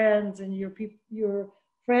your friends and your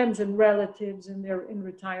friends and relatives in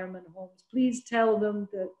retirement homes. Please tell them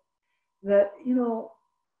that you know,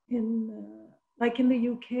 like in the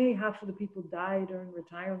UK, half of the people died are in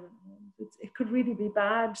retirement homes. It could really be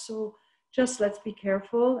bad. So just let's be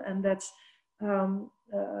careful, and let's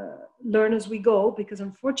learn as we go, because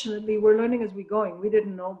unfortunately we're learning as we're going. We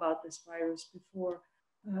didn't know about this virus before,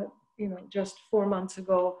 you know, just 4 months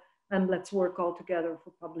ago, and let's work all together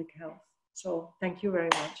for public health. So thank you very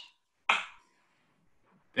much.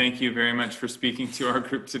 Thank you very much for speaking to our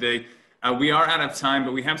group today. We are out of time,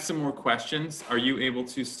 but we have some more questions. Are you able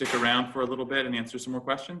to stick around for a little bit and answer some more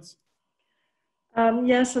questions?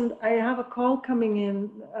 Yes, and I have a call coming in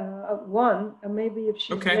at 1, and maybe if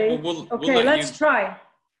she's late. Well, okay, let's try.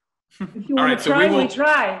 If you want to so try, we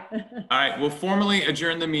try. All right, we'll formally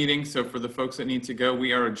adjourn the meeting. So for the folks that need to go,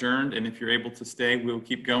 we are adjourned. And if you're able to stay, we'll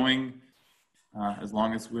keep going as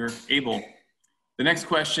long as we're able. The next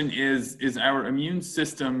question is our immune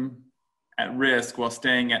system at risk while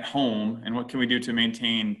staying at home? And what can we do to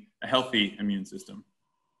maintain a healthy immune system?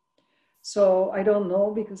 So I don't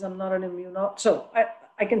know, because I'm not an immunologist. So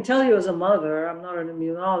I can tell you as a mother, I'm not an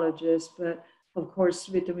immunologist, but of course,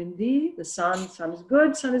 vitamin D, the sun is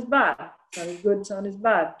good, sun is bad. Sun is good, sun is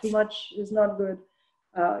bad. Too much is not good.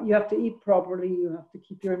 You have to eat properly. You have to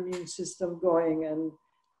keep your immune system going,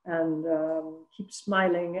 and keep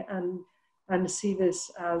smiling, and see this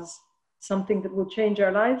as something that will change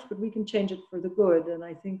our lives, but we can change it for the good. And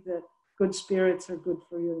I think that good spirits are good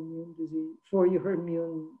for your immune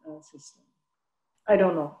system. I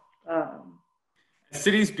don't know.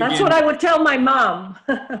 That's what I would tell my mom.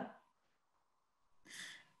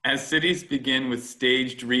 As cities begin with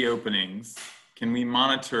staged reopenings, can we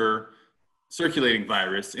monitor circulating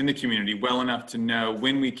virus in the community well enough to know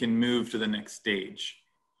when we can move to the next stage?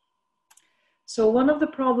 So one of the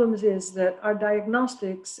problems is that our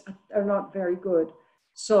diagnostics are not very good.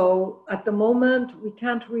 So at the moment, we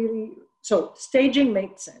can't really, so staging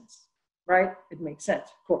makes sense, right? It makes sense,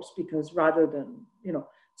 of course, because rather than, you know,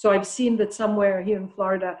 so I've seen that somewhere here in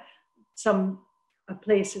Florida, some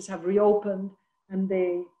places have reopened, and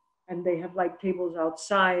they have like tables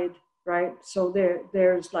outside, right? So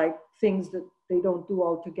there's like things that they don't do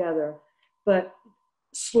all together, but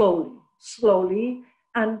slowly,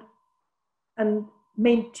 and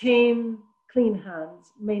maintain clean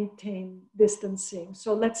hands, maintain distancing.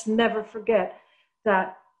 So let's never forget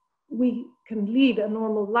that we can lead a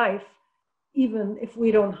normal life even if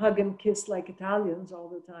we don't hug and kiss like Italians all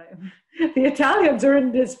the time. The Italians are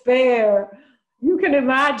in despair. You can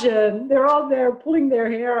imagine, they're all there pulling their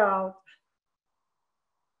hair out.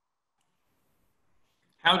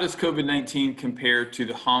 How does COVID-19 compare to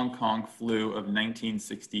the Hong Kong flu of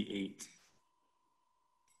 1968?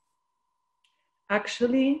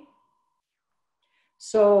 Actually,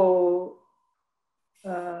 so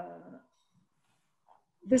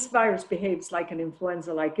this virus behaves like an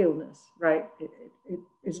influenza-like illness, right? It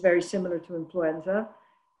is very similar to influenza.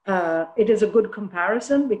 It is a good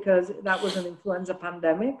comparison because that was an influenza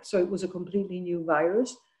pandemic, so it was a completely new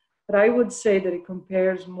virus. But I would say that it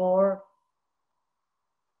compares more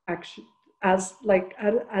actually as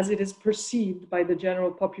it is perceived by the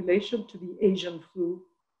general population to the Asian flu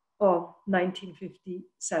of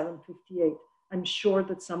 1957-58. I'm sure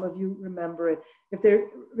that some of you remember it.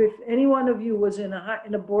 If any one of you was in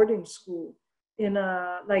a boarding school, in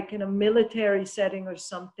a military setting or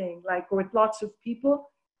something, like with lots of people,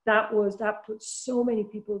 that put so many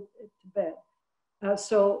people to bed.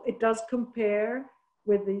 So it does compare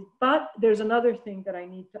with these, but there's another thing that I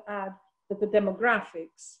need to add, that the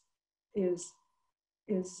demographics is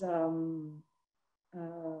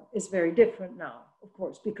very different now, of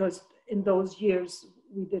course, because in those years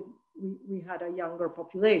we had a younger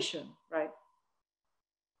population, right?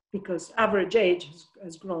 Because average age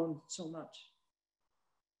has grown so much.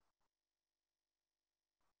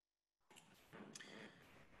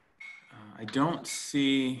 I don't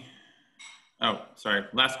see, oh, sorry,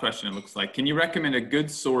 last question it looks like. Can you recommend a good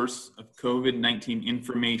source of COVID-19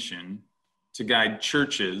 information to guide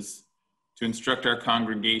churches to instruct our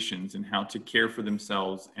congregations in how to care for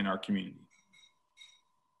themselves and our community?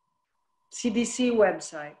 CDC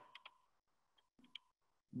website.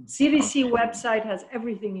 CDC website has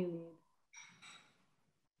everything you need.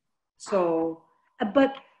 So,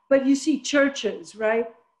 but you see churches, right?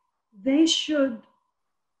 They should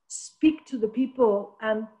speak to the people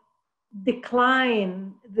and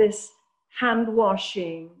decline this hand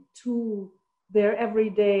washing to their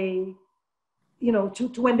everyday, you know,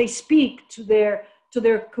 to when they speak to their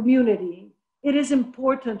community. It is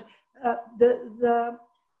important.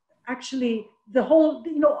 Actually, the whole,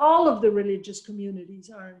 you know, all of the religious communities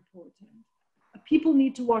are important. People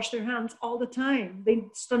need to wash their hands all the time. They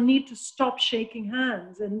need to stop shaking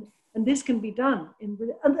hands, and this can be done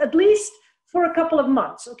at least for a couple of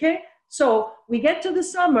months, okay? So we get to the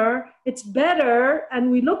summer, it's better,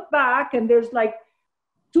 and we look back and there's like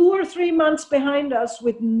 2 or 3 months behind us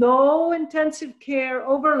with no intensive care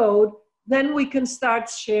overload, then we can start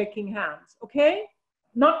shaking hands, okay?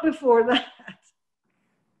 Not before that.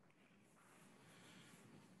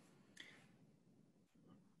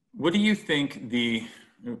 What do you think the,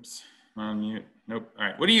 oops, on mute, nope, all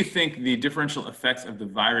right. What do you think the differential effects of the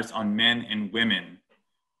virus on men and women?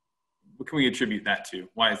 What can we attribute that to?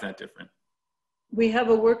 Why is that different? We have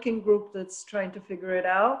a working group that's trying to figure it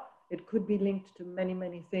out. It could be linked to many,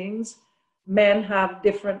 many things. Men have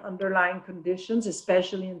different underlying conditions,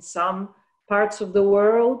 especially in some parts of the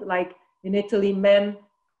world. Like in Italy, men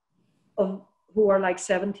who are like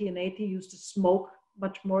 70 and 80 used to smoke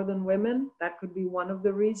much more than women. That could be one of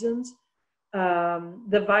the reasons.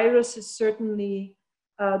 The virus is certainly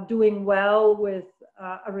doing well with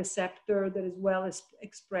a receptor that is well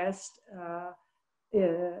expressed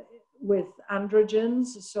with androgens.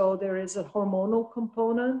 So there is a hormonal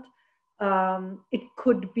component. It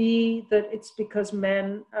could be that it's because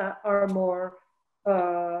men are more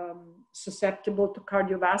susceptible to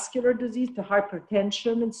cardiovascular disease, to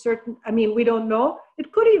hypertension and certain, I mean, we don't know.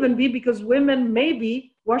 It could even be because women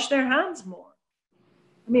maybe wash their hands more.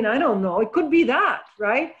 I mean, I don't know. It could be that,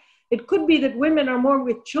 right? It could be that women are more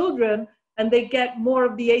with children and they get more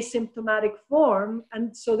of the asymptomatic form,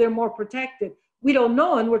 and so they're more protected. We don't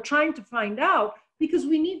know, and we're trying to find out because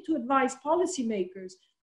we need to advise policymakers.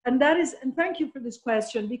 And that is, and thank you for this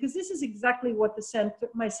question, because this is exactly what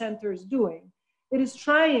my center is doing. It is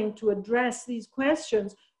trying to address these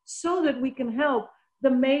questions so that we can help the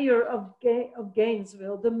mayor of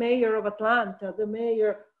Gainesville, the mayor of Atlanta, the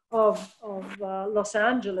mayor of Los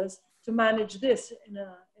Angeles to manage this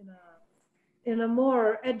in a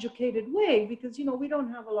more educated way, because, you know, we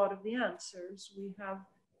don't have a lot of the answers. We have,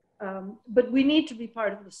 but we need to be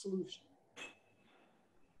part of the solution.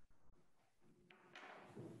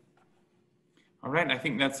 All right, I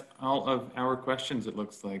think that's all of our questions, it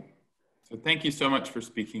looks like. So thank you so much for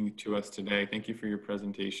speaking to us today. Thank you for your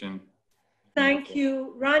presentation. Thank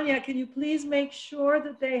you. Rania, can you please make sure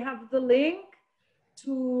that they have the link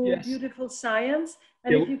to Yes. Beautiful Science?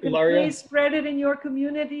 And if you can Ilaria, please spread it in your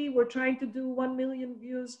community. We're trying to do 1 million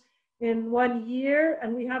views in 1 year,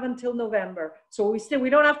 and we have until November. So we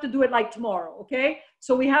don't have to do it like tomorrow, okay?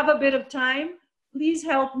 So we have a bit of time. Please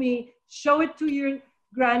help me show it to your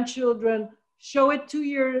grandchildren, show it to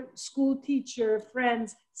your school teacher,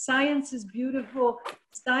 friends. Science is beautiful.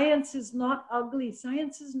 Science is not ugly.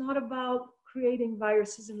 Science is not about creating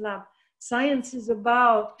viruses in lab. Science is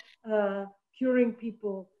about curing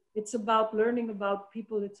people. It's about learning about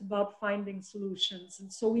people. It's about finding solutions.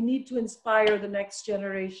 And so we need to inspire the next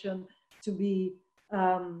generation to be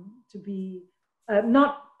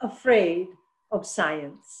not afraid of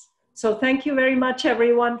science. So thank you very much,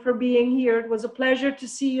 everyone, for being here. It was a pleasure to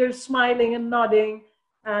see you smiling and nodding.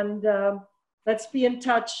 And let's be in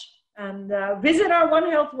touch and visit our One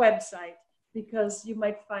Health website, because you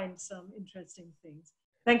might find some interesting things.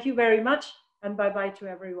 Thank you very much, and bye-bye to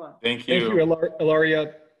everyone. Thank you. Thank you,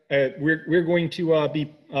 Ilaria. We're going to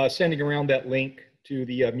be sending around that link to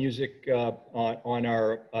the music on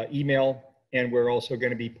our email, and we're also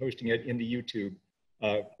going to be posting it in the YouTube.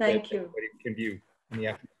 Thank you. Everybody can view in the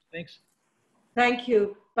afternoon. Thanks. Thank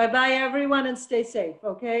you. Bye-bye, everyone, and stay safe,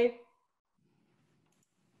 okay?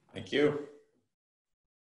 Thank you.